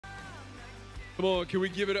Come on, can we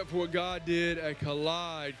give it up for what God did at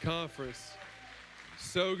Collide Conference?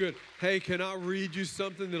 So good. Hey, can I read you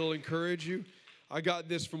something that'll encourage you? I got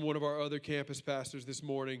this from one of our other campus pastors this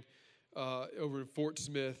morning over in Fort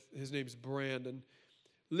Smith. His name's Brandon.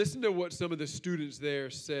 Listen to what some of the students there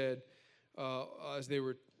said as they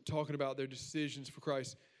were talking about their decisions for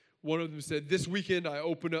Christ. One of them said, "This weekend I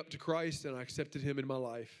opened up to Christ and I accepted him in my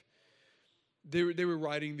life." They were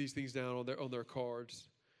writing these things down on their cards.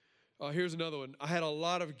 Here's another one. "I had a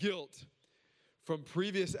lot of guilt from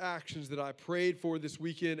previous actions that I prayed for this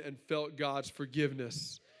weekend and felt God's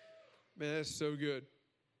forgiveness." Man, that's so good.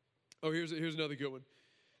 Oh, here's another good one.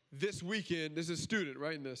 "This weekend," this is a student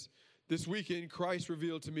writing this, "this weekend Christ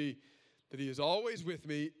revealed to me that he is always with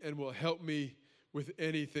me and will help me with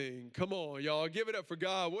anything." Come on, y'all. Give it up for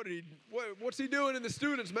God. What's he doing in the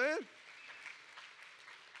students, man?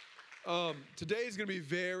 Today's going to be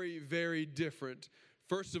very, very different.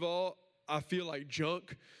 First of all, I feel like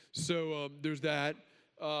junk, so there's that.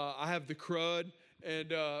 I have the crud. And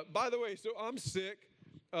by the way, so I'm sick.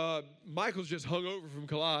 Michael's just hung over from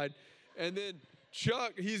Collide. And then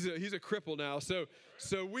Chuck, he's a cripple now.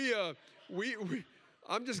 So we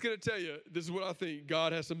I'm just going to tell you, this is what I think.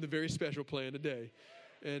 God has something very special planned today.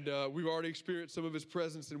 And we've already experienced some of his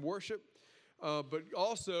presence in worship. But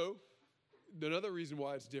also, another reason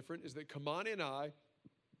why it's different is that Kamani and I,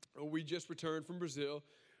 we just returned from Brazil.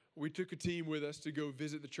 We took a team with us to go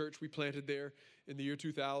visit the church we planted there in the year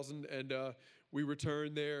 2000, and we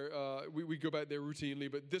returned there. We go back there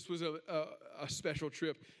routinely, but this was a special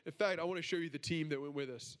trip. In fact, I want to show you the team that went with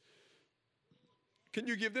us. Can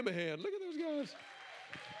you give them a hand? Look at those guys.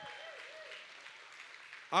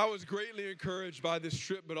 I was greatly encouraged by this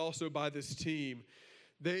trip, but also by this team.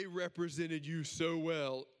 They represented you so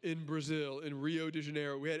well in Brazil, in Rio de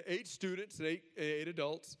Janeiro. We had 8 students and eight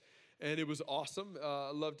adults, and it was awesome.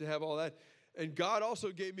 I love to have all that. And God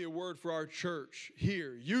also gave me a word for our church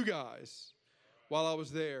here, you guys, while I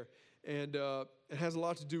was there. And it has a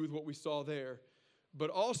lot to do with what we saw there.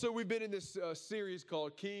 But also, we've been in this series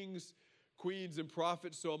called Kings, Queens, and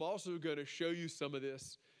Prophets. So I'm also going to show you some of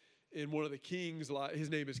this in one of the kings.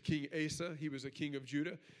 His name is King Asa. He was a king of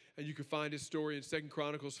Judah. And you can find his story in 2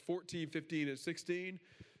 Chronicles 14, 15, and 16.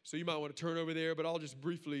 So you might want to turn over there, but I'll just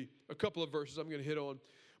briefly, a couple of verses I'm going to hit on.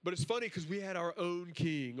 But it's funny because we had our own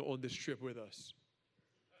king on this trip with us.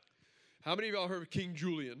 How many of y'all heard of King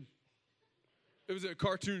Julian? It was a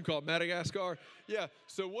cartoon called Madagascar. Yeah,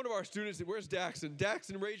 so one of our students, where's Daxon?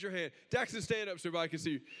 Daxon, raise your hand. Daxon, stand up so everybody can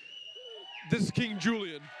see you. This is King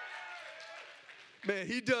Julian. Man,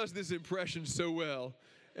 he does this impression so well.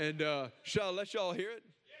 And shall I let y'all hear it?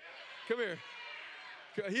 Come here.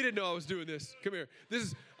 He didn't know I was doing this. Come here.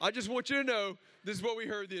 I just want you to know, this is what we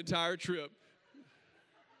heard the entire trip.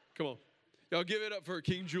 Come on. Y'all give it up for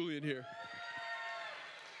King Julian here.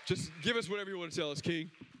 Just give us whatever you want to tell us,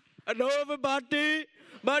 King. Hello, everybody.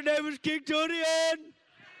 My name is King Julian.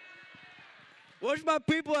 Where's my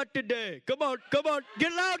people at today? Come on.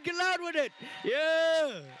 Get loud with it.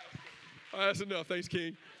 Yeah. All right, that's enough. Thanks,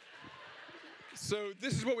 King. So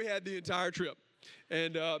this is what we had the entire trip.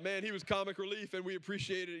 And, man, he was comic relief, and we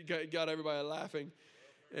appreciated it. He got everybody laughing.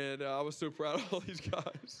 And I was so proud of all these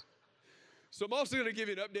guys. So I'm also going to give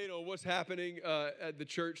you an update on what's happening at the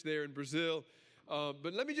church there in Brazil.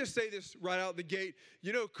 But let me just say this right out the gate.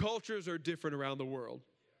 You know, cultures are different around the world.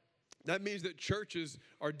 That means that churches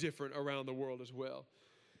are different around the world as well.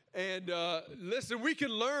 And listen, we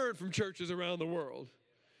can learn from churches around the world.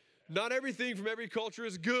 Not everything from every culture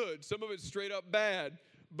is good. Some of it's straight up bad.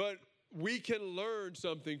 But we can learn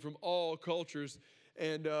something from all cultures.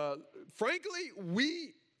 And frankly,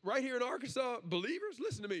 we, right here in Arkansas, believers,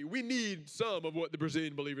 listen to me, we need some of what the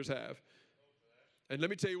Brazilian believers have. And let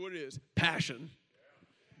me tell you what it is, passion.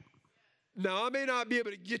 Now, I may not be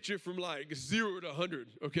able to get you from like 0 to 100,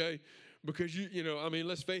 okay? Because,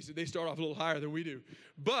 let's face it, they start off a little higher than we do.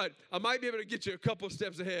 But I might be able to get you a couple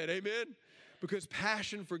steps ahead, amen? Because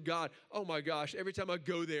passion for God, oh my gosh, every time I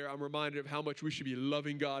go there, I'm reminded of how much we should be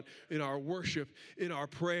loving God in our worship, in our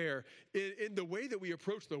prayer, in the way that we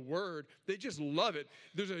approach the Word. They just love it.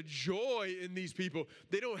 There's a joy in these people.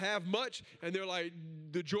 They don't have much, and they're like,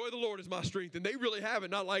 the joy of the Lord is my strength. And they really have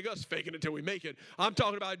it, not like us faking it till we make it. I'm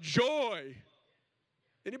talking about joy.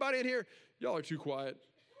 Anybody in here? Y'all are too quiet.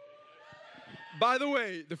 By the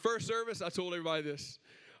way, the first service, I told everybody this.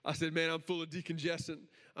 I said, man, I'm full of decongestant.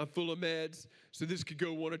 I'm full of meds. So this could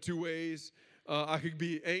go one or two ways. I could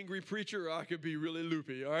be angry preacher or I could be really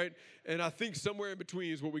loopy, all right? And I think somewhere in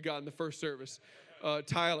between is what we got in the first service.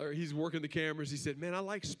 Tyler, he's working the cameras. He said, man, I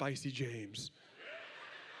like Spicy James.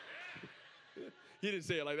 He didn't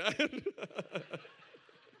say it like that.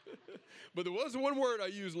 But there was one word I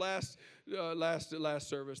used last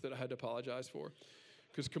service that I had to apologize for.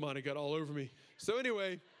 Because, come on, it got all over me. So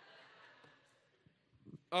anyway,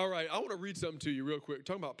 all right, I want to read something to you real quick.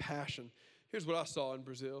 Talking about passion. Here's what I saw in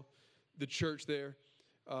Brazil, the church there.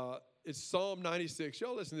 It's Psalm 96.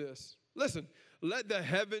 Y'all listen to this. Listen, let the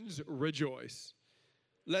heavens rejoice.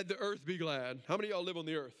 Let the earth be glad. How many of y'all live on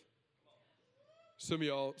the earth? Some of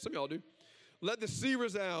y'all do. Let the sea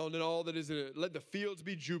resound and all that is in it. Let the fields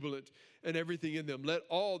be jubilant and everything in them. Let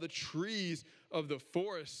all the trees of the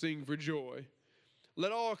forest sing for joy.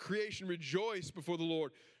 Let all creation rejoice before the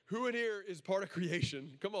Lord. Who in here is part of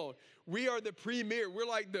creation? Come on. We are the premier. We're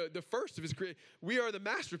like the first of his creation. We are the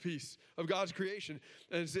masterpiece of God's creation.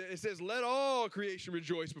 And it says, let all creation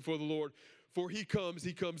rejoice before the Lord. For he comes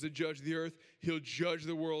to judge the earth. He'll judge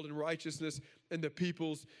the world in righteousness and the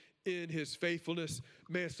peoples in his faithfulness.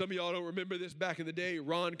 Man, some of y'all don't remember this back in the day.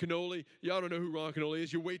 Ron Canoli. Y'all don't know who Ron Canoli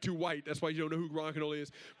is. You're way too white. That's why you don't know who Ron Canoli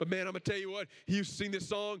is. But man, I'm going to tell you what. He used to sing this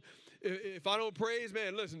song. If I don't praise,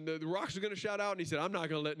 man, listen, the rocks are going to shout out. And he said, I'm not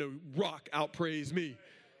going to let no rock outpraise me.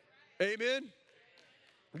 Amen?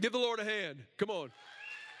 Give the Lord a hand. Come on.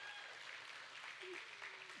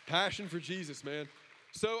 Passion for Jesus, man.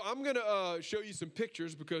 So I'm going to show you some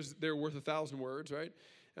pictures because they're worth 1,000 words, right?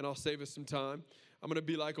 And I'll save us some time. I'm going to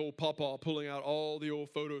be like old Papa pulling out all the old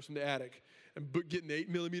photos from the attic and getting the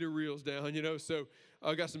 8mm reels down, you know. So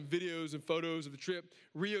I got some videos and photos of the trip.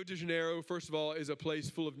 Rio de Janeiro, first of all, is a place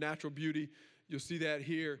full of natural beauty. You'll see that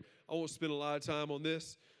here. I won't spend a lot of time on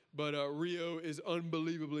this, but Rio is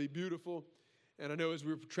unbelievably beautiful. And I know as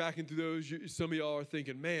we're tracking through those, some of y'all are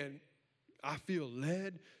thinking, man, I feel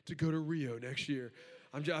led to go to Rio next year.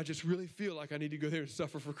 I just really feel like I need to go there and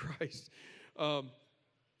suffer for Christ.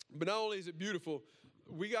 But not only is it beautiful,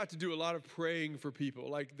 we got to do a lot of praying for people.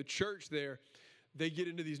 Like the church there, they get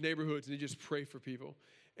into these neighborhoods and they just pray for people.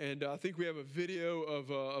 And I think we have a video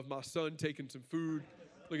of my son taking some food.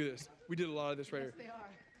 Look at this. We did a lot of this right here. They are.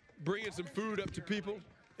 Bringing some food up to people.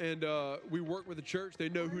 And we work with the church. They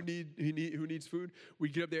know who needs food. We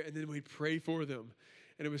get up there and then we pray for them.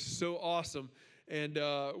 And it was so awesome. And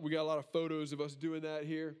we got a lot of photos of us doing that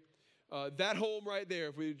here. That home right there,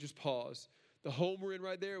 if we just pause, the home we're in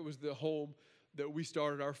right there was the home that we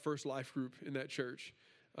started our first life group in that church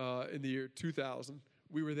in the year 2000.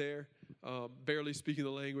 We were there, barely speaking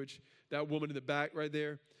the language. That woman in the back right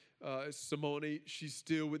there, Simone, she's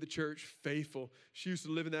still with the church, faithful. She used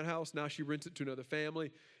to live in that house. Now she rents it to another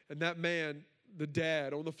family. And that man, the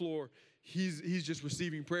dad on the floor, he's just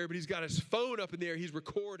receiving prayer, but he's got his phone up in there. He's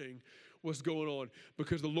recording what's going on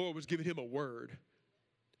because the Lord was giving him a word.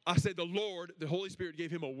 I said the Holy Spirit gave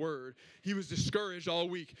him a word. He was discouraged all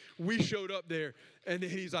week. We showed up there, and then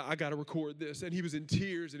he's like, I got to record this. And he was in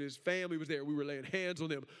tears, and his family was there. We were laying hands on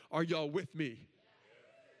them. Are y'all with me?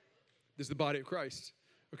 This is the body of Christ,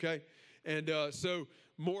 okay? And so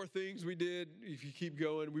more things we did. If you keep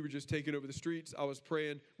going, we were just taking over the streets. I was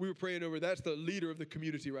praying. We were praying over. That's the leader of the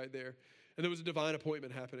community right there. And there was a divine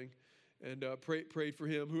appointment happening. And prayed for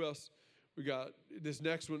him. Who else? We got this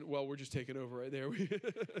next one. Well, we're just taking over right there.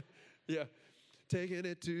 Yeah. Taking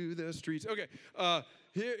it to the streets. Okay.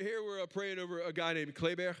 Here we're praying over a guy named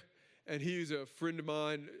Kleber. And he's a friend of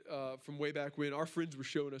mine from way back when. Our friends were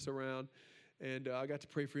showing us around. And I got to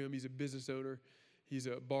pray for him. He's a business owner. He's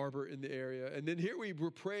a barber in the area. And then here we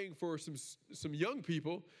were praying for some young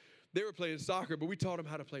people. They were playing soccer, but we taught them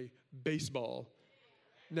how to play baseball.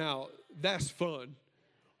 Now, that's fun,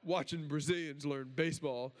 watching Brazilians learn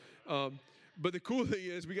baseball. But the cool thing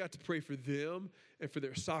is we got to pray for them and for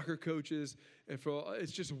their soccer coaches. And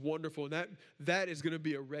it's just wonderful. And that is going to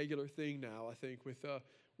be a regular thing now, I think, with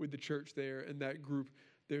the church there and that group.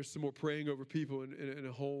 There's some more praying over people in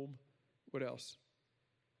a home. What else?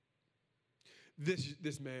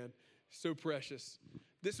 This man, so precious.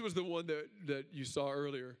 This was the one that you saw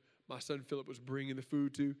earlier. My son Philip was bringing the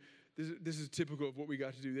food to. This is typical of what we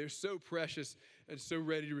got to do. They're so precious and so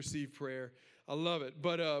ready to receive prayer. I love it.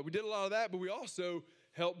 But we did a lot of that, but we also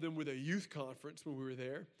helped them with a youth conference when we were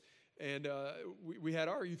there. And we had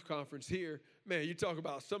our youth conference here. Man, you talk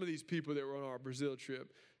about some of these people that were on our Brazil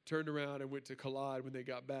trip turned around and went to Collide when they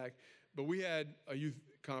got back. But we had a youth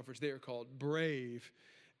conference there called Brave.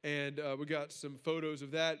 And we got some photos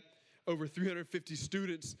of that. Over 350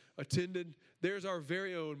 students attended. There's our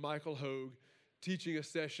very own Michael Hogue teaching a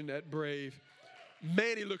session at Brave.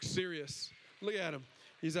 Man, he looks serious. Look at him.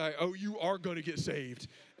 He's like, oh, you are going to get saved.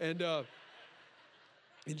 And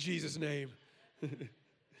in Jesus' name.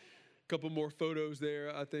 Couple more photos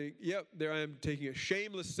there, I think. Yep, there I am taking a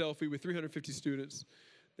shameless selfie with 350 students.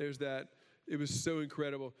 There's that. It was so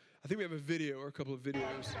incredible. I think we have a video or a couple of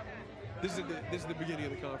videos. This is the beginning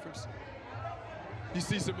of the conference. You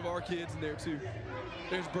see some of our kids in there too.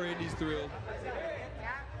 There's Brandy's thrilled.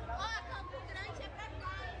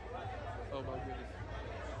 Oh my goodness.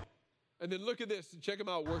 And then look at this. Check them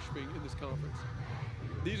out worshiping in this conference.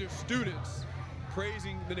 These are students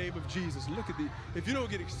praising the name of Jesus. Look at if you don't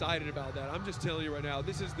get excited about that, I'm just telling you right now,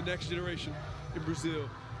 this is the next generation in Brazil.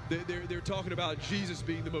 They're talking about Jesus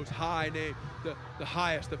being the most high name, the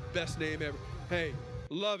highest, the best name ever. Hey,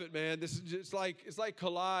 love it, man. This is just it's like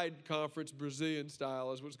Collide Conference, Brazilian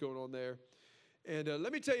style is what's going on there. And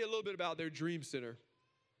let me tell you a little bit about their Dream Center,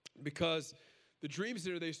 because the Dream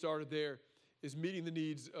Center they started there is meeting the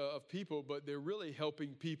needs of people, but they're really helping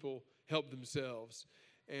people help themselves.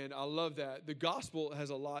 And I love that. The gospel has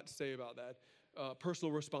a lot to say about that,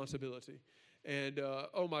 personal responsibility. And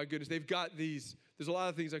oh my goodness, they've got there's a lot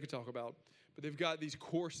of things I could talk about, but they've got these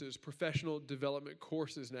courses, professional development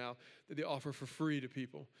courses now that they offer for free to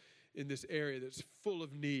people in this area that's full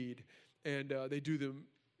of need. And they do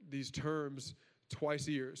these terms twice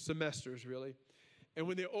a year, semesters really. And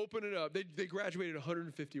when they open it up, they graduated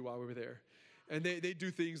 150 while we were there. And they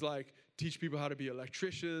do things like teach people how to be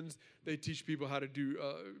electricians. They teach people how to do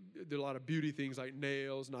a lot of beauty things like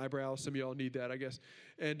nails and eyebrows. Some of y'all need that, I guess.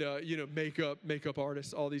 And, makeup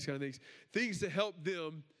artists, all these kind of things. Things to help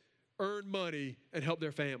them earn money and help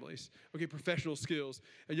their families. Okay, professional skills.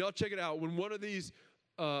 And y'all check it out. When one of these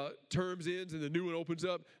terms ends and the new one opens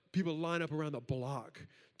up, people line up around the block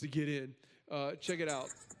to get in. Check it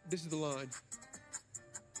out. This is the line.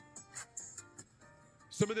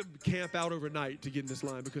 Some of them camp out overnight to get in this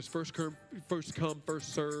line because first come,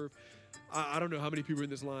 first serve. I don't know how many people are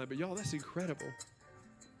in this line, but y'all, that's incredible.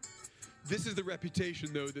 This is the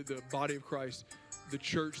reputation, though, that the body of Christ, the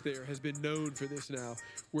church there, has been known for this now.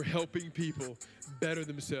 We're helping people better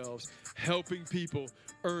themselves, helping people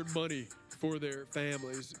earn money for their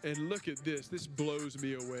families. And look at this. This blows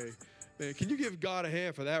me away. Man, can you give God a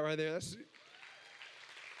hand for that right there?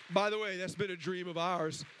 By the way, that's been a dream of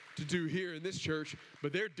ours to do here in this church,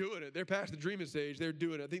 but they're doing it. They're past the dreaming stage. They're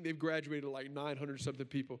doing it. I think they've graduated like 900-something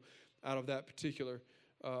people out of that particular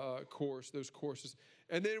those courses.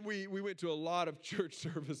 And then we went to a lot of church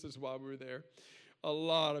services while we were there, a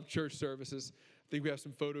lot of church services. I think we have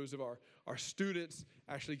some photos of our students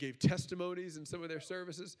actually gave testimonies in some of their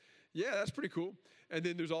services. Yeah, that's pretty cool. And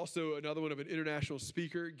then there's also another one of an international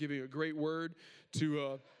speaker giving a great word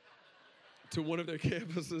to one of their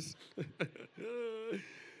campuses.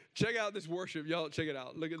 Check out this worship. Y'all, check it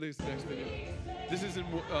out. Look at this next video. This is in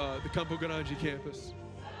the Campo Grande campus,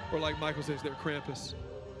 or like Michael says, they're Krampus.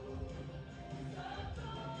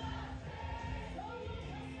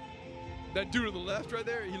 That dude on the left right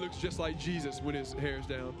there, he looks just like Jesus when his hair's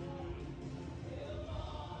down.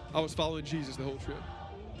 I was following Jesus the whole trip.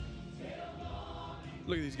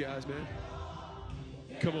 Look at these guys, man.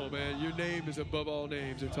 Come on, man. Your name is above all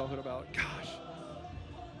names they're talking about. Gosh.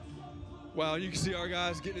 Wow, you can see our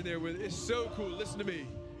guys getting in there with it. It's so cool. Listen to me.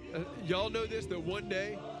 Y'all know this, that one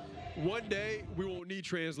day we won't need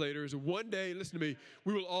translators. One day, listen to me,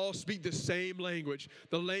 we will all speak the same language,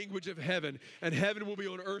 the language of heaven, and heaven will be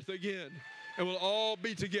on earth again, and we'll all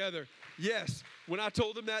be together. Yes, when I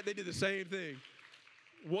told them that, they did the same thing.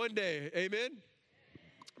 One day, amen?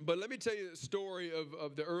 But let me tell you the story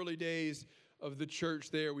of the early days of the church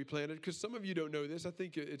there we planted, because some of you don't know this. I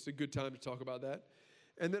think it's a good time to talk about that.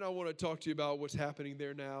 And then I want to talk to you about what's happening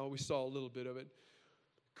there now. We saw a little bit of it.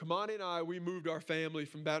 Kamani and I, we moved our family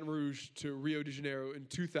from Baton Rouge to Rio de Janeiro in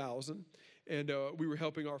 2000. And we were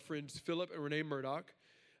helping our friends Philip and Renee Murdoch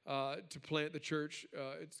to plant the church.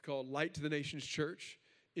 It's called Light to the Nations Church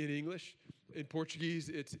in English. In Portuguese,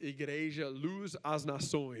 it's Igreja Luz às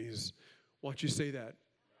Nações. Why don't you say that?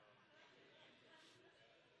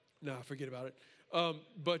 No, forget about it.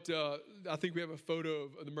 But I think we have a photo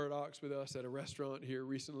of the Murdochs with us at a restaurant here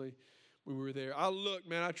recently when we were there.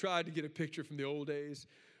 I tried to get a picture from the old days,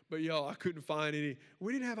 but y'all, I couldn't find any.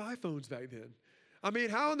 We didn't have iPhones back then. I mean,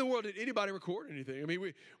 how in the world did anybody record anything? I mean,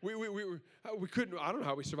 we couldn't. I don't know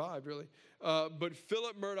how we survived, really. But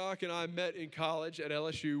Philip Murdoch and I met in college at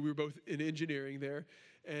LSU. We were both in engineering there.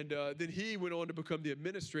 And then he went on to become the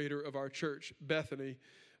administrator of our church, Bethany,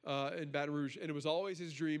 in Baton Rouge. And it was always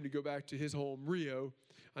his dream to go back to his home, Rio.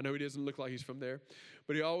 I know he doesn't look like he's from there,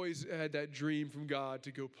 but he always had that dream from God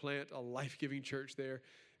to go plant a life-giving church there.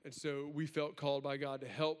 And so we felt called by God to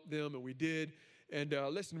help them, and we did. And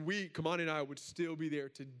listen, Kamani and I would still be there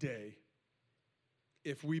today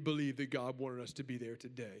if we believed that God wanted us to be there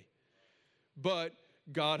today. But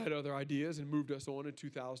God had other ideas and moved us on in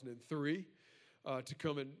 2003 to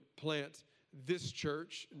come and plant this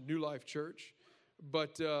church, New Life Church.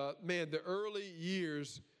 But, man, the early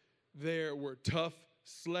years there were tough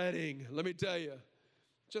sledding. Let me tell you,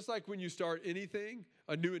 Just like when you start anything,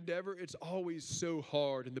 a new endeavor, it's always so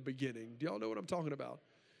hard in the beginning. Do y'all know what I'm talking about?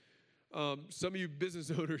 Some of you business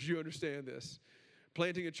owners, you understand this.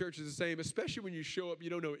 Planting a church is the same, especially when you show up, you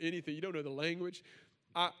don't know anything, you don't know the language.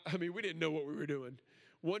 I mean, we didn't know what we were doing.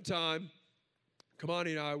 One time,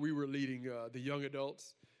 Kamani and I, we were leading the young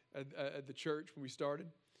adults at the church when we started.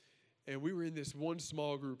 And we were in this one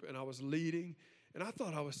small group, and I was leading, and I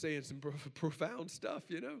thought I was saying some profound stuff,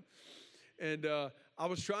 you know. And I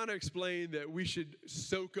was trying to explain that we should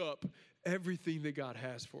soak up everything that God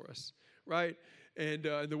has for us, right? And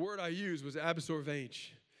the word I used was absorvente.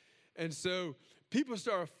 And so people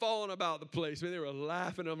started falling about the place. Man, they were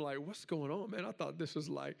laughing. I'm like, what's going on, man? I thought this was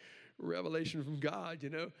like revelation from God, you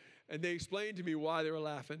know. And they explained to me why they were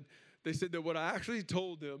laughing. They said that what I actually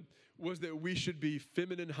told them was that we should be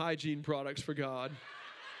feminine hygiene products for God.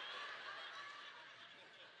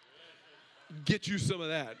 Get you some of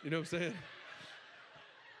that, you know what I'm saying?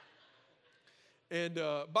 And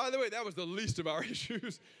by the way, that was the least of our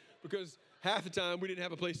issues because half the time we didn't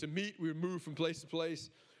have a place to meet. We would move from place to place.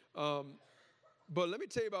 But let me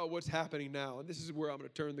tell you about what's happening now. And this is where I'm going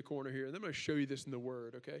to turn the corner here. And I'm going to show you this in the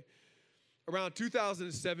Word, okay? Around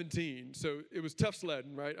 2017, so it was tough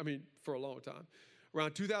sledding, right? I mean, for a long time.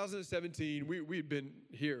 Around 2017, we'd been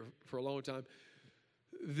here for a long time.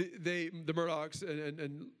 The Murdochs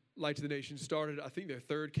and Light to the Nation started, I think, their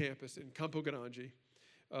third campus in Campo Grande.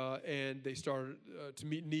 And they started to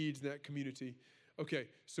meet needs in that community. Okay,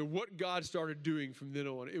 so what God started doing from then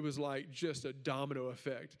on, it was like just a domino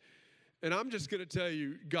effect. And I'm just going to tell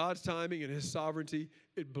you, God's timing and His sovereignty,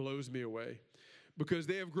 it blows me away. Because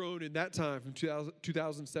they have grown in that time from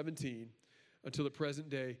 2017 until the present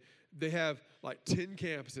day. They have like 10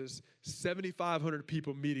 campuses, 7,500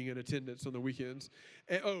 people meeting in attendance on the weekends.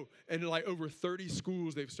 And like over 30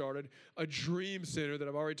 schools they've started, a dream center that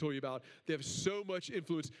I've already told you about. They have so much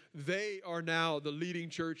influence. They are now the leading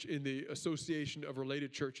church in the Association of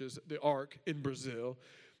Related Churches, the ARC, in Brazil.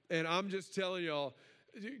 And I'm just telling y'all,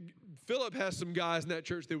 Philip has some guys in that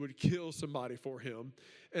church that would kill somebody for him.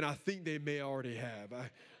 And I think they may already have.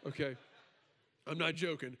 Okay. I'm not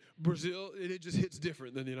joking. Brazil, it just hits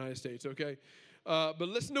different than the United States, okay? But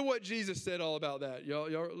listen to what Jesus said all about that. Y'all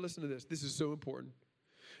listen to this. This is so important.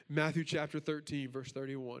 Matthew chapter 13, verse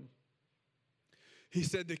 31. He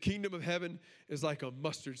said, the kingdom of heaven is like a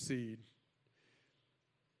mustard seed.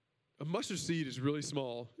 A mustard seed is really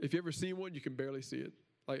small. If you ever seen one, you can barely see it.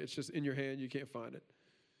 Like it's just in your hand, you can't find it.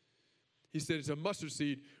 He said it's a mustard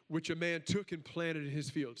seed which a man took and planted in his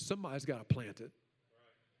field. Somebody's got to plant it.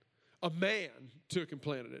 A man took and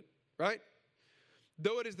planted it, right?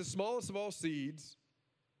 Though it is the smallest of all seeds,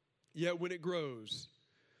 yet when it grows,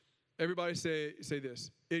 everybody say this,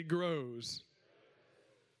 it grows.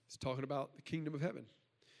 It's talking about the kingdom of heaven.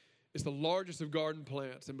 It's the largest of garden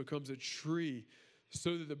plants and becomes a tree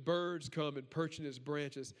so that the birds come and perch in its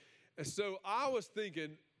branches. And so I was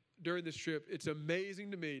thinking during this trip, it's amazing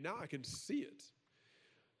to me, now I can see it,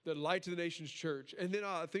 the Light to the Nations Church. And then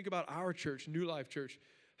I think about our church, New Life Church,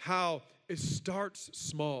 how it starts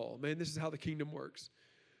small. Man, this is how the kingdom works.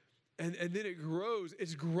 And then it grows.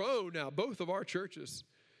 It's grown now. Both of our churches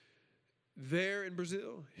there in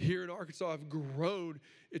Brazil, here in Arkansas, have grown.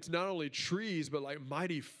 It's not only trees, but like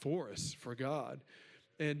mighty forests for God.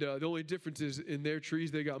 And the only difference is in their trees,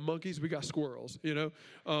 they got monkeys, we got squirrels, you know.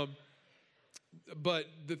 But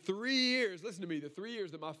the 3 years, listen to me, the 3 years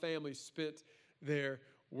that my family spent there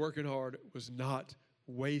working hard was not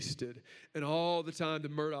wasted. And all the time the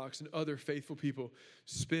Murdochs and other faithful people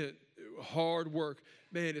spent hard work.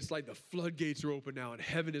 Man, it's like the floodgates are open now and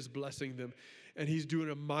heaven is blessing them. And He's doing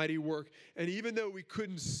a mighty work. And even though we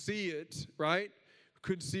couldn't see it, right?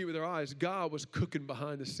 Couldn't see it with our eyes, God was cooking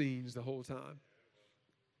behind the scenes the whole time.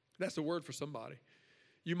 That's a word for somebody.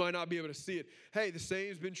 You might not be able to see it. Hey, the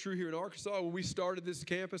same's been true here in Arkansas. When we started this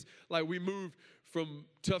campus, like we moved from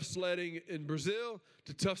tough sledding in Brazil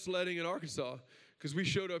to tough sledding in Arkansas. Because we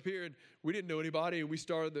showed up here and we didn't know anybody, and we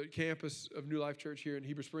started the campus of New Life Church here in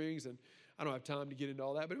Heber Springs. And I don't have time to get into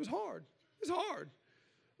all that, but it was hard. It was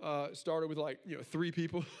hard. Started with 3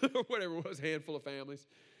 people or whatever it was, a handful of families.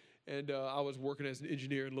 And I was working as an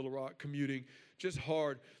engineer in Little Rock, commuting, just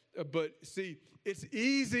hard. But see, it's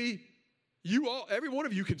easy. Every one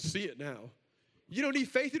of you can see it now. You don't need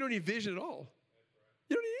faith. You don't need vision at all.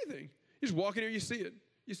 You don't need anything. You just walk in here, you see it.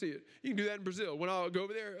 You see it. You can do that in Brazil. When I go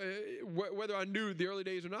over there, whether I knew the early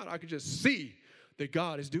days or not, I could just see that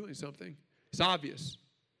God is doing something. It's obvious.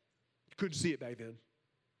 You couldn't see it back then. And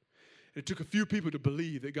it took a few people to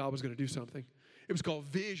believe that God was going to do something. It was called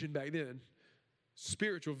vision back then.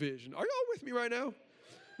 Spiritual vision. Are y'all with me right now?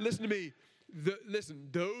 Listen to me. Listen,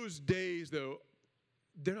 those days, though,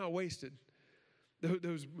 they're not wasted.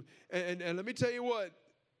 Those, and let me tell you what,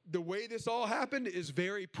 the way this all happened is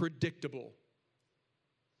very predictable.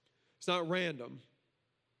 It's not random.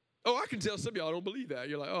 Oh, I can tell some of y'all don't believe that.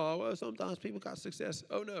 You're like, oh, well, sometimes people got success.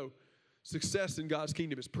 Oh, no. Success in God's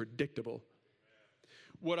kingdom is predictable.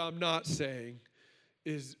 What I'm not saying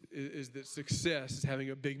is that success is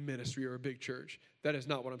having a big ministry or a big church. That is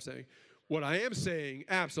not what I'm saying. What I am saying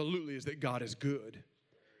absolutely is that God is good.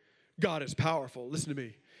 God is powerful. Listen to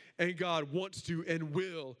me. And God wants to and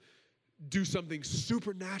will do something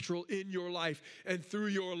supernatural in your life and through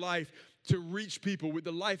your life to reach people with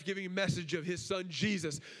the life-giving message of his son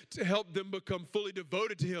Jesus, to help them become fully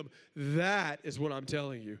devoted to him. That is what I'm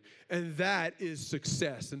telling you. And that is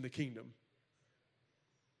success in the kingdom.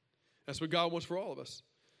 That's what God wants for all of us.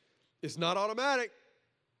 It's not automatic,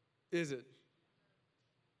 is it?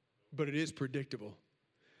 But it is predictable.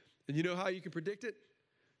 And you know how you can predict it?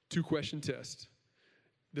 2-question test.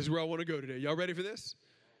 This is where I want to go today. Y'all ready for this?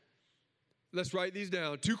 Let's write these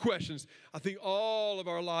down. 2 questions. I think all of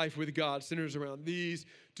our life with God centers around these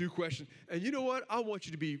 2 questions. And you know what? I want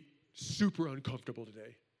you to be super uncomfortable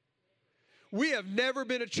today. We have never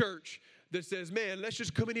been a church that says, man, let's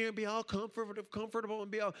just come in here and be all comfortable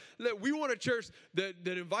and be all. We want a church that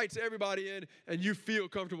invites everybody in and you feel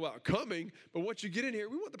comfortable about coming. But once you get in here,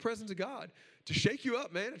 we want the presence of God to shake you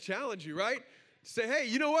up, man, to challenge you, right? Say, hey,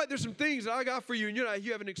 you know what? There's some things that I got for you, and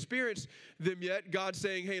you haven't experienced them yet. God's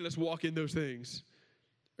saying, hey, let's walk in those things.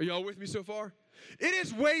 Are y'all with me so far? It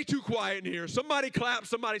is way too quiet in here. Somebody clap.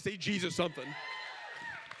 Somebody say Jesus something.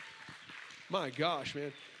 My gosh,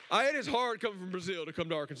 man. It is hard coming from Brazil to come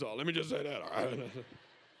to Arkansas. Let me just say that. All right.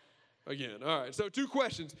 Again, all right. So 2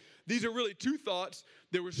 questions. These are really 2 thoughts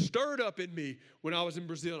that were stirred up in me when I was in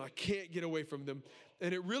Brazil, and I can't get away from them.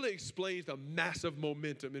 And it really explains the massive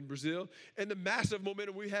momentum in Brazil and the massive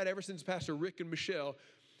momentum we had ever since Pastor Rick and Michelle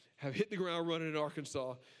have hit the ground running in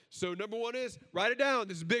Arkansas. So number 1 is, write it down.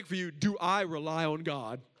 This is big for you. Do I rely on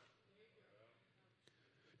God?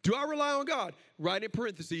 Do I rely on God? Write in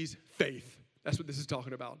parentheses, faith. That's what this is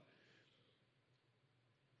talking about.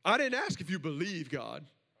 I didn't ask if you believe God.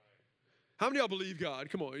 How many of y'all believe God?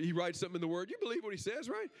 Come on, he writes something in the Word. You believe what he says,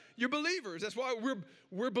 right? You're believers. That's why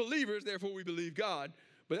we're believers, therefore we believe God.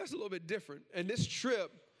 But that's a little bit different. And this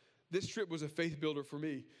trip was a faith builder for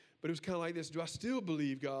me. But it was kind of like this. Do I still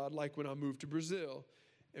believe God like when I moved to Brazil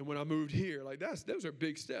and when I moved here? Like those are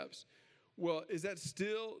big steps. Well, is that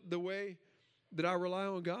still the way that I rely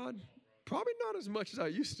on God? Probably not as much as I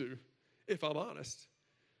used to, if I'm honest.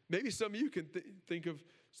 Maybe some of you can think of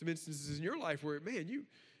some instances in your life where, man, you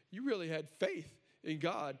really had faith in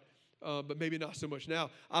God, but maybe not so much now.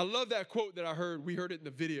 I love that quote that I heard. We heard it in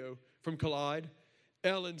the video from Collide.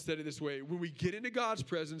 Ellen said it this way: when we get into God's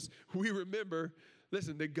presence, we remember,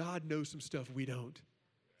 listen, that God knows some stuff we don't.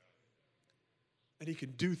 And he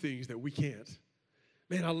can do things that we can't.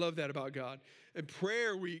 Man, I love that about God. And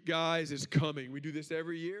prayer week, guys, is coming. We do this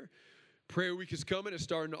every year. Prayer week is coming. It's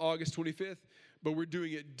starting August 25th. But we're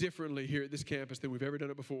doing it differently here at this campus than we've ever done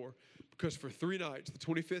it before. Because for 3 nights, the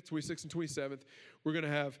 25th, 26th, and 27th, we're going to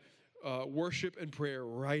have worship and prayer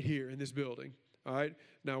right here in this building. All right?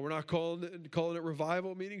 Now, we're not calling it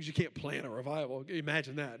revival meetings. You can't plan a revival.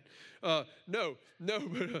 Imagine that. No,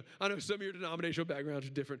 but I know some of your denominational backgrounds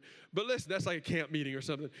are different. But listen, that's like a camp meeting or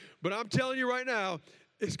something. But I'm telling you right now,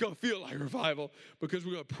 it's going to feel like revival because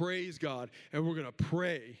we're going to praise God and we're going to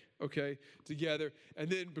pray, okay, together. And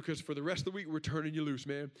then because for the rest of the week, we're turning you loose,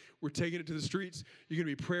 man. We're taking it to the streets. You're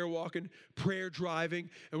going to be prayer walking, prayer driving,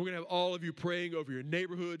 and we're going to have all of you praying over your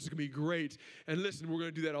neighborhoods. It's going to be great. And listen, we're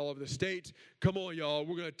going to do that all over the state. Come on, y'all.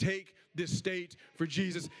 We're going to take this state for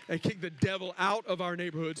Jesus and kick the devil out of our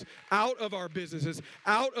neighborhoods, out of our businesses,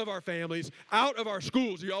 out of our families, out of our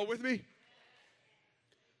schools. Are y'all with me?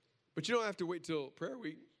 But you don't have to wait till prayer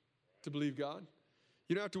week to believe God.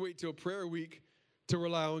 You don't have to wait till prayer week to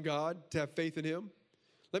rely on God, to have faith in him.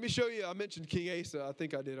 Let me show you. I mentioned King Asa. I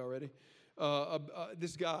think I did already.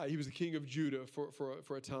 This guy, he was the king of Judah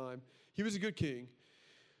for a time. He was a good king.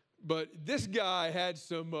 But this guy had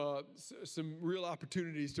some real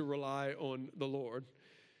opportunities to rely on the Lord.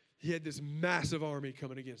 He had this massive army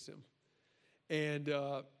coming against him. And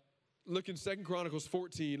look in 2 Chronicles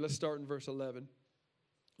 14. Let's start in verse 11.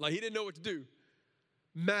 Like he didn't know what to do.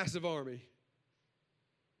 Massive army.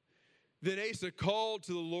 Then Asa called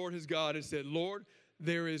to the Lord his God and said, Lord,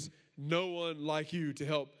 there is no one like you to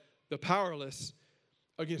help the powerless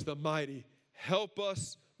against the mighty. Help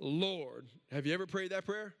us, Lord. Have you ever prayed that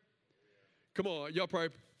prayer? Come on, y'all probably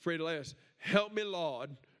prayed it last. Help me, Lord,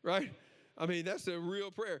 right? I mean, that's a real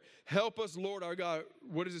prayer. Help us, Lord our God.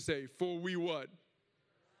 What does it say? For we what?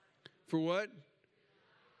 For what?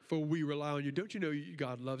 for we rely on you. Don't you know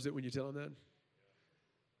God loves it when you tell him that?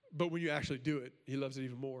 But when you actually do it, he loves it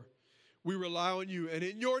even more. We rely on you, and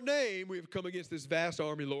in your name we have come against this vast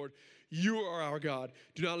army, Lord. You are our God.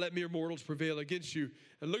 Do not let mere mortals prevail against you.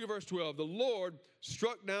 And look at verse 12. The Lord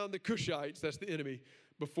struck down the Cushites, that's the enemy,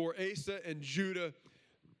 before Asa and Judah.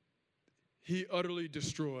 He utterly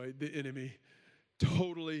destroyed the enemy.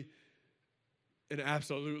 Totally and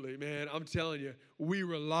absolutely, man. I'm telling you, we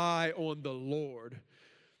rely on the Lord.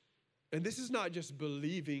 And this is not just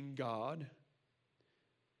believing God.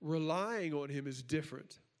 Relying on him is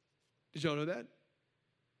different. Did y'all know that?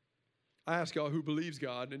 I ask y'all who believes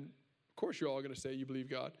God, and of course you're all going to say you believe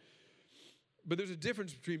God. But there's a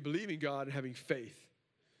difference between believing God and having faith.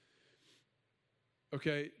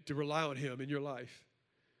 Okay? To rely on him in your life.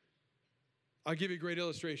 I'll give you a great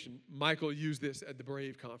illustration. Michael used this at the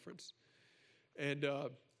Brave conference. And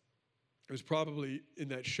it was probably in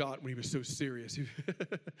that shot when he was so serious.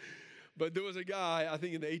 But there was a guy, I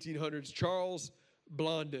think in the 1800s, Charles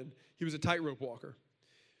Blondin. He was a tightrope walker.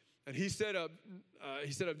 And he set up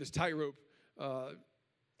this tightrope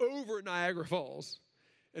over Niagara Falls.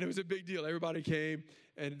 And it was a big deal. Everybody came,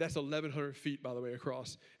 and that's 1,100 feet, by the way,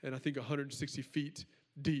 across, and I think 160 feet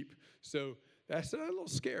deep. So that's a little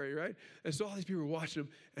scary, right? And so all these people were watching him,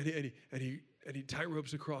 and he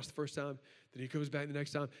tightropes across the first time. Then he comes back the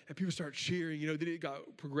next time, and people start cheering. You know, then it got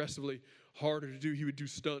progressively harder to do. He would do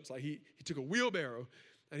stunts. Like he took a wheelbarrow,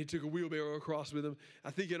 and he took a wheelbarrow across with him.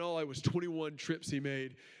 I think in all it was 21 trips he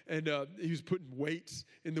made. And he was putting weights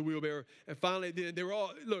in the wheelbarrow. And finally, they were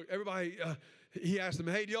all, look, everybody, he asked them,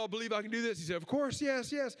 hey, do y'all believe I can do this? He said, of course,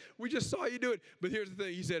 yes. We just saw you do it. But here's the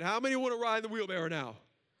thing. He said, how many want to ride in the wheelbarrow now?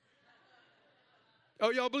 Oh,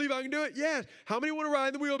 y'all believe I can do it? Yes. How many want to ride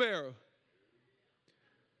in the wheelbarrow?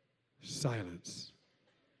 Silence.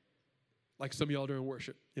 Like some of y'all during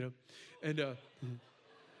worship, you know. And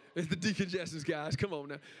it's the decongestants, guys. Come on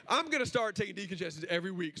now. I'm going to start taking decongestants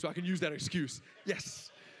every week so I can use that excuse. Yes.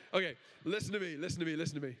 Okay, listen to me.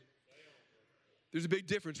 There's a big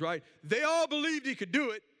difference, right? They all believed he could do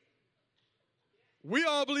it. We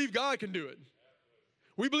all believe God can do it.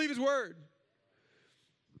 We believe his word.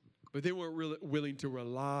 But they weren't really willing to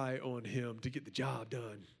rely on him to get the job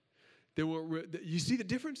done. They weren't. You see the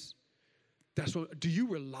difference? That's what. Do you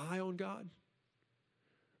rely on God?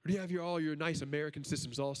 Or do you have all your nice American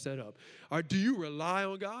systems all set up? Or do you rely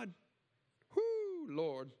on God? Whoo,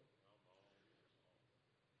 Lord.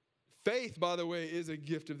 Faith, by the way, is a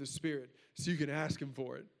gift of the Spirit, so you can ask him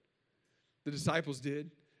for it. The disciples did.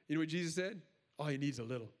 You know what Jesus said? All he needs is a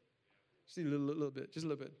little. Just need a little bit, just a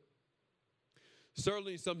little bit.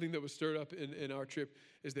 Certainly something that was stirred up in our trip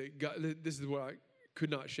is that God, this is what I could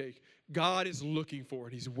not shake. God is looking for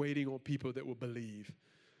it. He's waiting on people that will believe.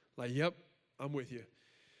 Like, yep, I'm with you.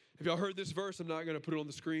 Have y'all heard this verse? I'm not going to put it on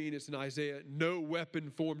the screen. It's in Isaiah. No weapon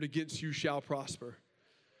formed against you shall prosper.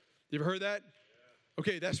 You ever heard that?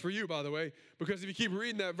 Okay, that's for you, by the way, because if you keep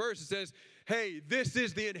reading that verse, it says, hey, this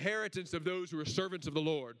is the inheritance of those who are servants of the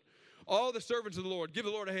Lord. All the servants of the Lord. Give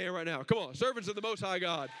the Lord a hand right now. Come on, servants of the Most High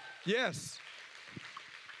God. Yes.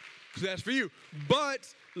 So that's for you. But,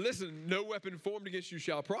 listen, no weapon formed against you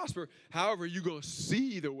shall prosper. However, you're going to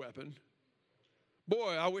see the weapon.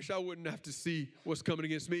 Boy, I wish I wouldn't have to see what's coming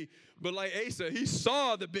against me. But like Asa, he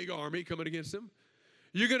saw the big army coming against him.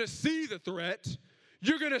 You're going to see the threat.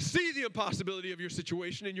 You're going to see the impossibility of your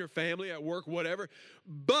situation in your family, at work, whatever.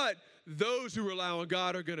 But those who rely on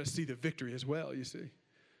God are going to see the victory as well, you see.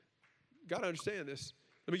 Got to understand this.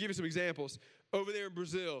 Let me give you some examples. Over there in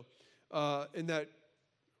Brazil, in that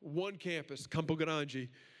one campus, Campo Grande,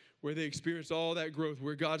 where they experienced all that growth,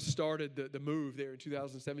 where God started the move there in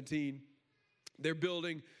 2017, they're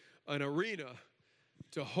building an arena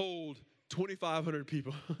to hold 2,500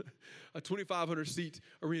 people, a 2,500-seat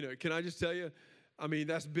arena. Can I just tell you, I mean,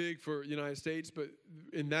 that's big for the United States, but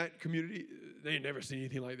in that community, they ain't never seen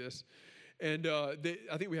anything like this. And I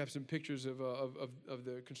think we have some pictures of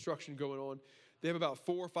the construction going on. They have about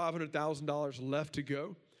 $400,000 or $500,000 left to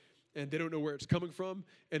go, and they don't know where it's coming from.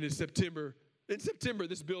 And in September,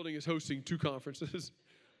 this building is hosting 2 conferences.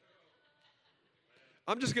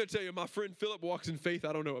 I'm just going to tell you, my friend Philip walks in faith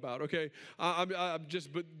I don't know about, okay?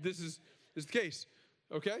 But this is the case,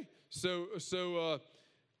 okay? So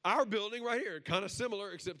our building right here, kind of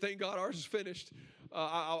similar, except thank God ours is finished.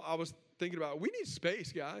 I was thinking about, we need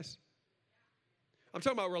space, guys. I'm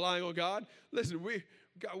talking about relying on God. Listen,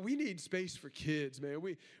 we need space for kids, man.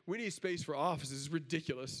 We need space for offices. It's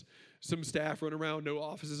ridiculous. Some staff run around, no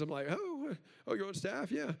offices. I'm like, oh, you're on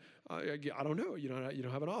staff? Yeah. I don't know. You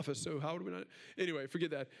don't have an office, so how would we not? Anyway, forget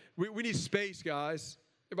that. We need space, guys.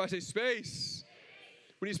 Everybody say space.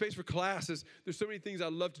 We need space for classes. There's so many things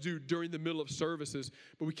I'd love to do during the middle of services,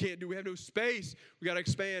 but we can't do. We have no space. We got to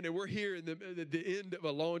expand, and we're here at the end of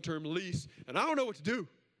a long-term lease, and I don't know what to do.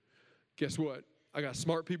 Guess what? I got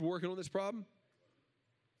smart people working on this problem,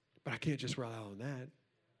 but I can't just rely on that.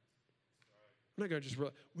 I'm not going to just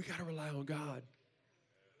rely. We got to rely on God.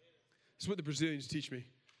 This is what the Brazilians teach me.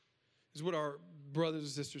 This is what our brothers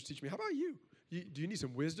and sisters teach me. How about you? Do you need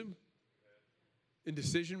some wisdom in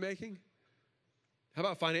decision making? How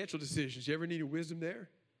about financial decisions? You ever need wisdom there?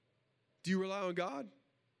 Do you rely on God?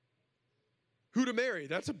 Who to marry?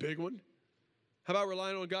 That's a big one. How about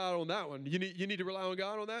relying on God on that one? You need to rely on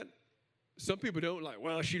God on that? Some people don't, like,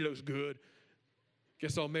 well, she looks good.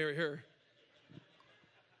 Guess I'll marry her.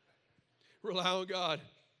 Rely on God.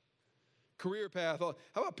 Career path. How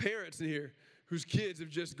about parents in here whose kids have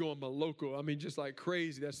just gone maloko? I mean, just like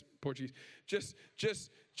crazy. That's Portuguese.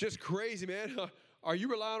 Just crazy, man. Are you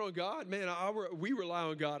relying on God? Man, we rely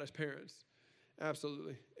on God as parents.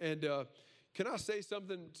 Absolutely. And can I say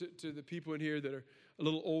something to the people in here that are a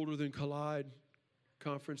little older than Collide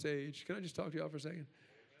conference age? Can I just talk to y'all for a second?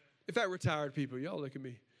 In fact, retired people, y'all look at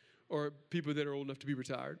me. Or people that are old enough to be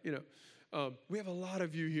retired. You know, we have a lot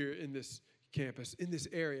of you here in this campus, in this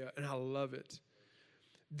area, and I love it.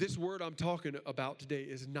 This word I'm talking about today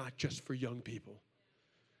is not just for young people.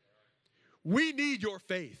 We need your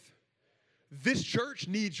faith. This church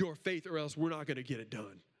needs your faith, or else we're not going to get it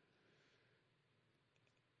done.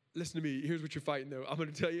 Listen to me. Here's what you're fighting, though. I'm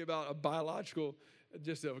going to tell you about a biological,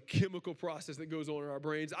 just a chemical process that goes on in our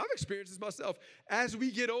brains. I've experienced this myself. As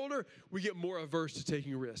we get older, we get more averse to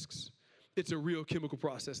taking risks. It's a real chemical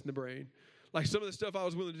process in the brain. Like some of the stuff I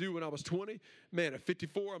was willing to do when I was 20, man, at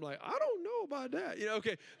 54, I'm like, I don't know about that. You know,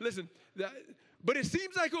 okay, listen, but it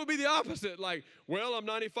seems like it would be the opposite. Like, well, I'm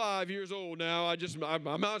 95 years old now. I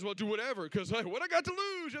might as well do whatever because like, what I got to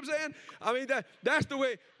lose, you know what I'm saying? I mean, that's the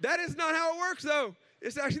way. That is not how it works, though.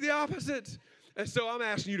 It's actually the opposite. And so I'm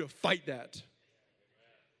asking you to fight that.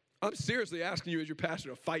 I'm seriously asking you as your pastor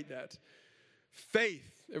to fight that.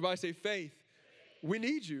 Faith. Everybody say faith. We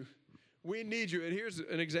need you. We need you. And here's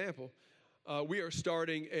an example. We are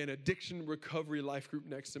starting an addiction recovery life group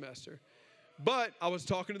next semester. But I was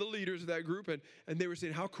talking to the leaders of that group, and they were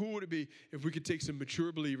saying, how cool would it be if we could take some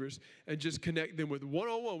mature believers and just connect them with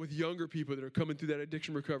one-on-one with younger people that are coming through that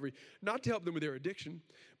addiction recovery, not to help them with their addiction,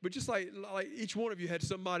 but just like each one of you had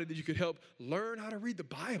somebody that you could help learn how to read the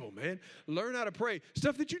Bible, man, learn how to pray,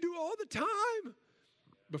 stuff that you do all the time.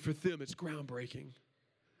 But for them, it's groundbreaking.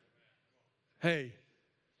 Hey,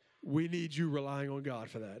 we need you relying on God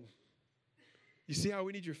for that. You see how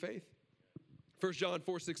we need your faith? 1 John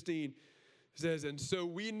 4:16 says, and so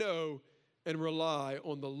we know and rely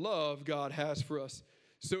on the love God has for us.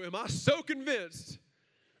 So am I so convinced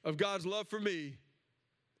of God's love for me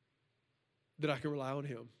that I can rely on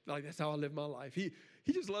him? Like, that's how I live my life. He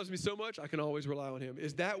just loves me so much, I can always rely on him.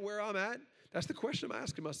 Is that where I'm at? That's the question I'm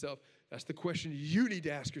asking myself. That's the question you need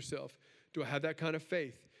to ask yourself. Do I have that kind of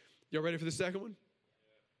faith? Y'all ready for the second one?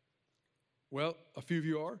 Well, a few of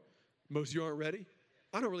you are. Most of you aren't ready.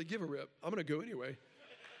 I don't really give a rip. I'm going to go anyway.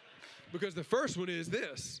 Because the first one is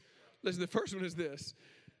this. Listen, the first one is this.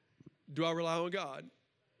 Do I rely on God?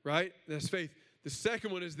 Right? That's faith. The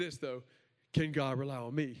second one is this, though. Can God rely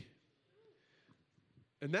on me?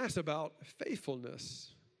 And that's about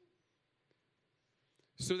faithfulness.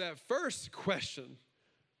 So that first question,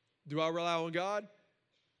 do I rely on God?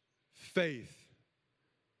 Faith.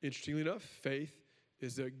 Interestingly enough, faith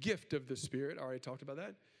is a gift of the Spirit. I already talked about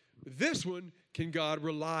that. This one, can God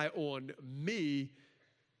rely on me?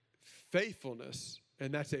 Faithfulness.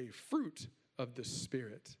 And that's a fruit of the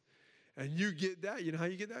Spirit. And you get that. You know how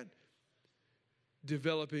you get that?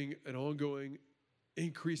 Developing an ongoing,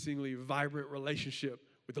 increasingly vibrant relationship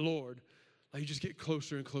with the Lord. Like you just get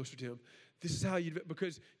closer and closer to him. This is how you,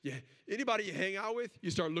 because anybody you hang out with,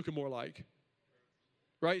 you start looking more like.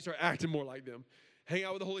 Right? You start acting more like them. Hang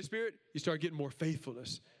out with the Holy Spirit, you start getting more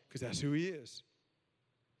faithfulness because that's who he is.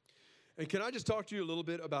 And can I just talk to you a little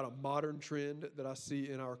bit about a modern trend that I see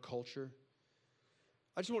in our culture?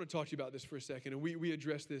 I just want to talk to you about this for a second. And we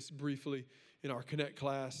addressed this briefly in our Connect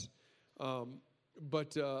class.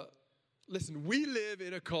 But listen, we live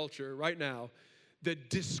in a culture right now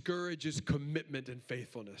that discourages commitment and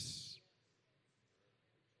faithfulness.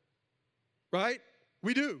 Right?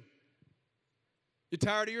 We do. You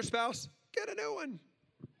tired of your spouse? Get a new one.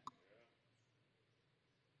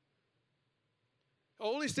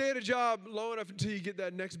 Only stay at a job long enough until you get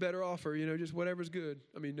that next better offer, just whatever's good.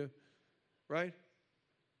 I mean, right?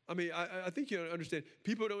 I mean, I think you understand.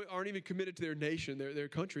 People aren't even committed to their nation, their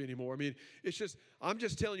country anymore. I mean, I'm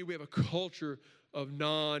just telling you, we have a culture of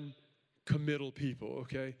committal people,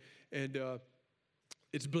 okay? And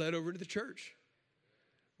it's bled over into the church,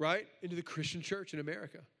 right? Into the Christian church in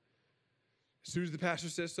America. As soon as the pastor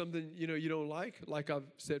says something, you don't like I've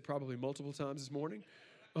said probably multiple times this morning,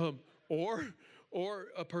 or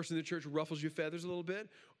a person in the church ruffles your feathers a little bit,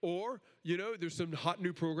 or, there's some hot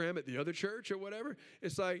new program at the other church or whatever.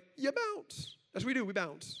 It's like, you bounce. That's what we do. We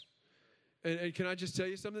bounce. And can I just tell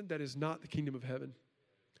you something? That is not the kingdom of heaven.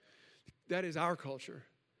 That is our culture.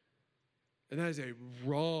 And that is a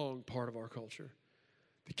wrong part of our culture.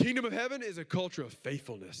 The kingdom of heaven is a culture of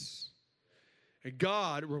faithfulness. And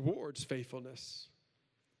God rewards faithfulness.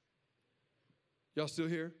 Y'all still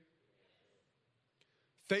here?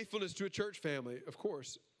 Faithfulness to a church family, of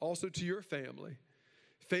course. Also to your family.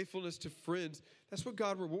 Faithfulness to friends. That's what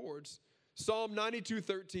God rewards. Psalm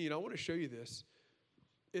 92:13. I want to show you this.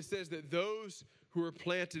 It says that those who are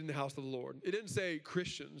planted in the house of the Lord. It didn't say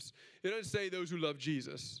Christians. It doesn't say those who love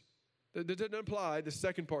Jesus. That doesn't apply. The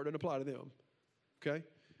second part doesn't apply to them. Okay?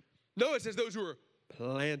 No, it says those who are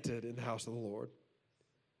planted in the house of the Lord.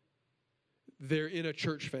 They're in a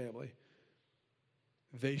church family.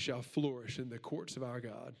 They shall flourish in the courts of our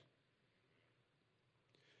God.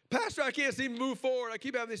 Pastor, I can't seem to move forward. I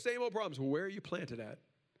keep having the same old problems. Well, where are you planted at?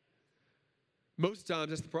 Most times,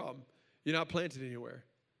 that's the problem. You're not planted anywhere.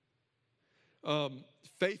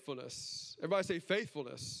 Faithfulness. Everybody say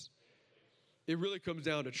faithfulness. It really comes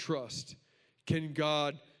down to trust. Can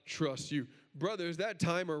God trust you? Brother, is that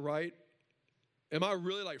timer right? Am I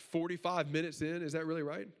really like 45 minutes in? Is that really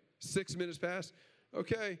right? 6 minutes past?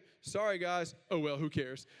 Okay. Sorry, guys. Oh, well, who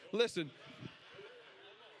cares? Listen.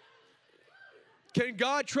 Can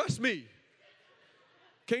God trust me?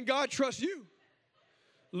 Can God trust you?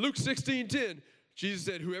 Luke 16:10. Jesus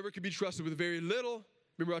said, whoever can be trusted with very little.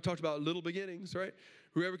 Remember I talked about little beginnings, right?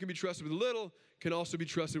 Whoever can be trusted with little can also be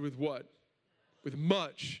trusted with what? With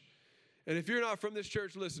much. And if you're not from this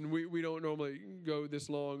church, listen, we don't normally go this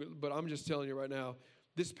long, but I'm just telling you right now,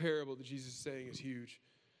 this parable that Jesus is saying is huge.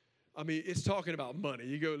 I mean, it's talking about money.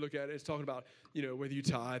 You go look at it. It's talking about, whether you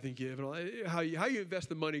tithe and give and all that, how you invest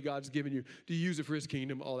the money God's given you. Do you use it for his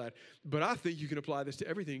kingdom, all that. But I think you can apply this to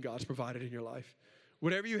everything God's provided in your life.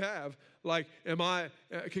 Whatever you have, like,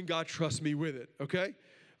 can God trust me with it, okay?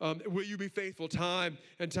 Will you be faithful time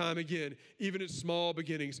and time again, even in small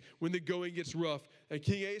beginnings, when the going gets rough? And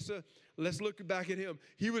King Asa, let's look back at him.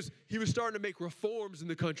 He was starting to make reforms in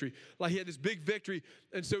the country. Like he had this big victory,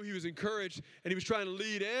 and so he was encouraged, and he was trying to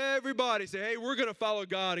lead everybody, say, hey, we're going to follow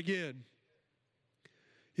God again.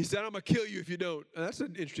 He said, I'm going to kill you if you don't. And that's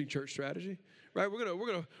an interesting church strategy, right? We're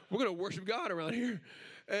gonna worship God around here.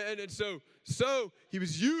 And so he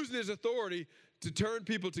was using his authority to turn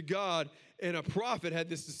people to God, and a prophet had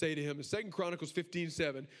this to say to him in 2 Chronicles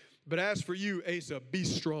 15:7. But as for you, Asa, be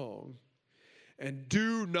strong and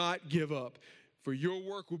do not give up, for your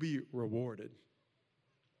work will be rewarded.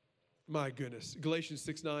 My goodness. Galatians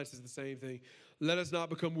 6:9 says the same thing. Let us not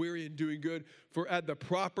become weary in doing good, for at the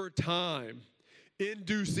proper time, in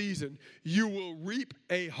due season, you will reap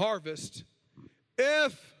a harvest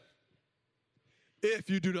if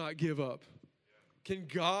you do not give up. Can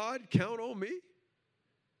God count on me?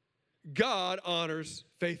 God honors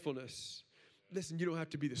faithfulness. Listen, you don't have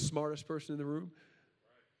to be the smartest person in the room.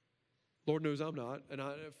 Lord knows I'm not. And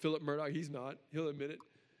Philip Murdoch, he's not. He'll admit it.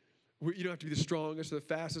 You don't have to be the strongest or the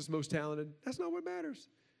fastest, most talented. That's not what matters.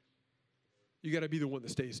 You got to be the one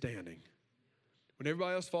that stays standing. When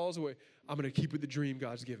everybody else falls away, I'm going to keep with the dream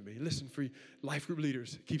God's given me. Listen, for life group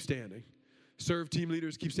leaders, keep standing. Serve team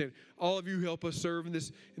leaders, keep standing. All of you help us serve in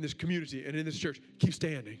this community and in this church. Keep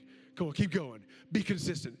standing. Come on, keep going. Be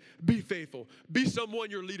consistent. Be faithful. Be someone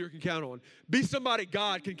your leader can count on. Be somebody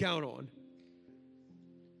God can count on.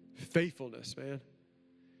 Faithfulness, man.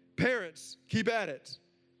 Parents, keep at it.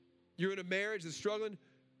 You're in a marriage that's struggling,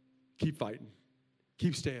 keep fighting.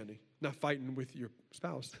 Keep standing. Not fighting with your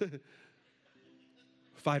spouse.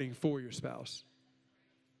 Fighting for your spouse.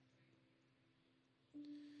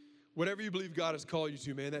 Whatever you believe God has called you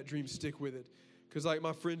to, man, that dream, stick with it. Because like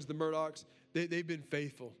my friends, the Murdochs, they've been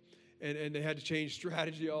faithful. And they had to change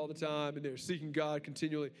strategy all the time, and they're seeking God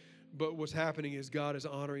continually. But what's happening is God is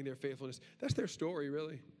honoring their faithfulness. That's their story,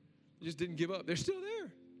 really. They just didn't give up. They're still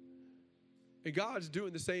there. And God's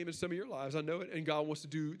doing the same in some of your lives. I know it. And God wants to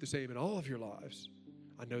do the same in all of your lives.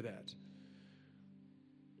 I know that.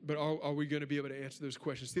 But are we going to be able to answer those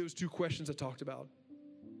questions? See those two questions I talked about.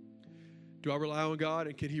 Do I rely on God,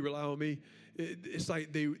 and can he rely on me? It's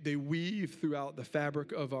like they weave throughout the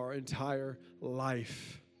fabric of our entire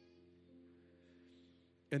life.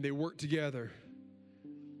 And they work together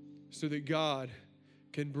so that God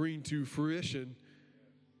can bring to fruition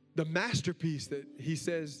the masterpiece that he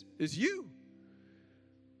says is you.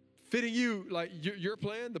 Fitting you, like your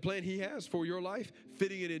plan, the plan he has for your life,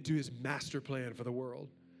 fitting it into his master plan for the world.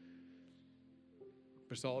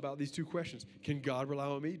 But it's all about these two questions. Can God rely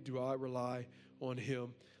on me? Do I rely on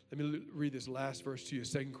him? Let me read this last verse to you,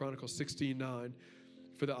 2 Chronicles 16:9.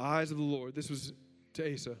 For the eyes of the Lord, this was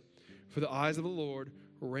to Asa, for the eyes of the Lord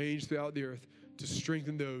range throughout the earth to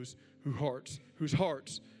strengthen those whose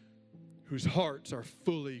hearts are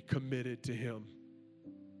fully committed to him.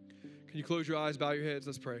 Can you close your eyes, bow your heads?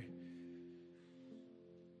 Let's pray.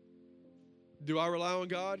 Do I rely on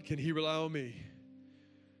God? Can he rely on me?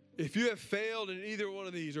 If you have failed in either one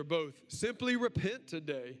of these or both, simply repent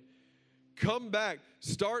today. Come back.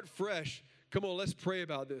 Start fresh. Come on, let's pray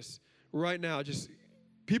about this right now. Just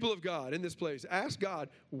people of God in this place, ask God,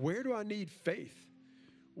 where do I need faith?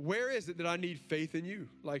 Where is it that I need faith in you?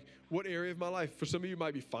 Like, what area of my life? For some of you, it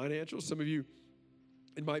might be financial. Some of you,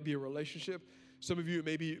 it might be a relationship. Some of you, it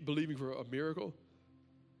may be believing for a miracle.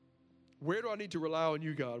 Where do I need to rely on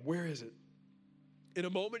you, God? Where is it? In a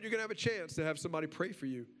moment, you're going to have a chance to have somebody pray for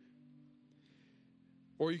you.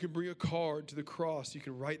 Or you can bring a card to the cross. You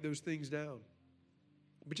can write those things down.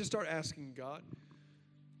 But just start asking God,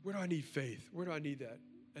 where do I need faith? Where do I need that?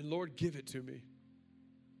 And Lord, give it to me.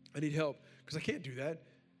 I need help because I can't do that.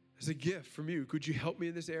 It's a gift from you. Could you help me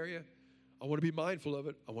in this area? I want to be mindful of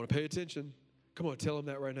it. I want to pay attention. Come on, tell him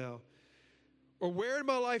that right now. Or where in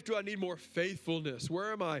my life do I need more faithfulness?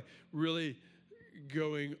 Where am I really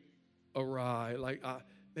going awry? Like,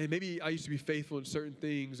 maybe I used to be faithful in certain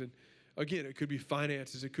things. And again, it could be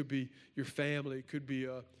finances. It could be your family. It could be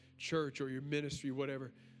a church or your ministry,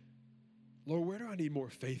 whatever. Lord, where do I need more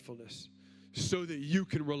faithfulness so that you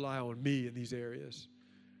can rely on me in these areas?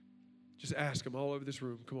 Just ask him all over this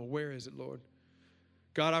room. Come on, where is it, Lord?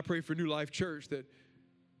 God, I pray for New Life Church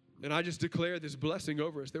and I just declare this blessing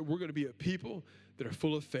over us that we're going to be a people that are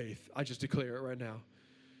full of faith. I just declare it right now.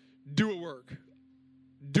 Do a work.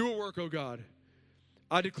 Do a work, oh God.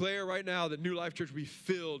 I declare right now that New Life Church will be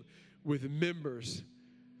filled with members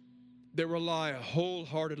that rely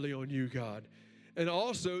wholeheartedly on you, God. And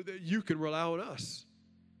also that you can rely on us.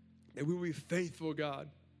 And we will be faithful, God.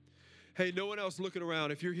 Hey, no one else looking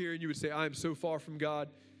around. If you're here and you would say, I am so far from God,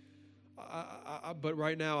 but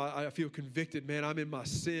right now I feel convicted, man. I'm in my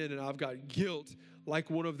sin and I've got guilt. Like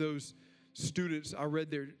one of those students, I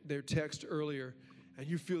read their text earlier, and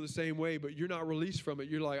you feel the same way, but you're not released from it.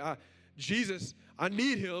 You're like, Jesus, I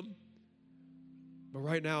need him, but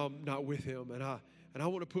right now I'm not with him. And I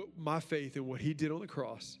want to put my faith in what he did on the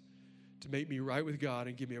cross to make me right with God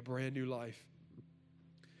and give me a brand new life.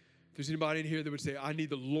 If there's anybody in here that would say, I need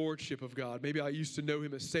the lordship of God. Maybe I used to know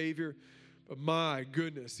him as Savior, but my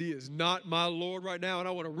goodness, he is not my Lord right now, and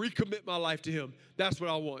I want to recommit my life to him. That's what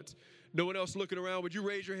I want. No one else looking around. Would you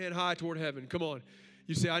raise your hand high toward heaven? Come on.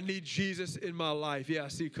 You say, I need Jesus in my life. Yeah, I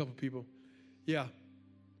see a couple people. Yeah.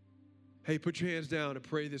 Hey, put your hands down and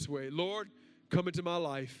pray this way. Lord, come into my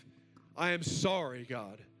life. I am sorry,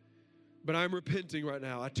 God, but I'm repenting right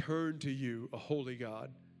now. I turn to you, a holy God.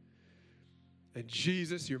 And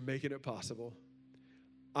Jesus, you're making it possible.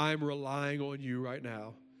 I'm relying on you right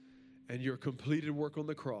now and your completed work on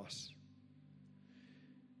the cross,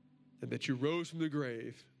 and that you rose from the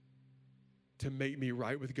grave to make me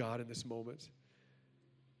right with God in this moment.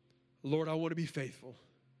 Lord, I want to be faithful.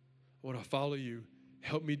 I want to follow you.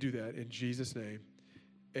 Help me do that in Jesus' name.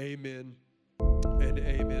 Amen and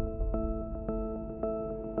amen.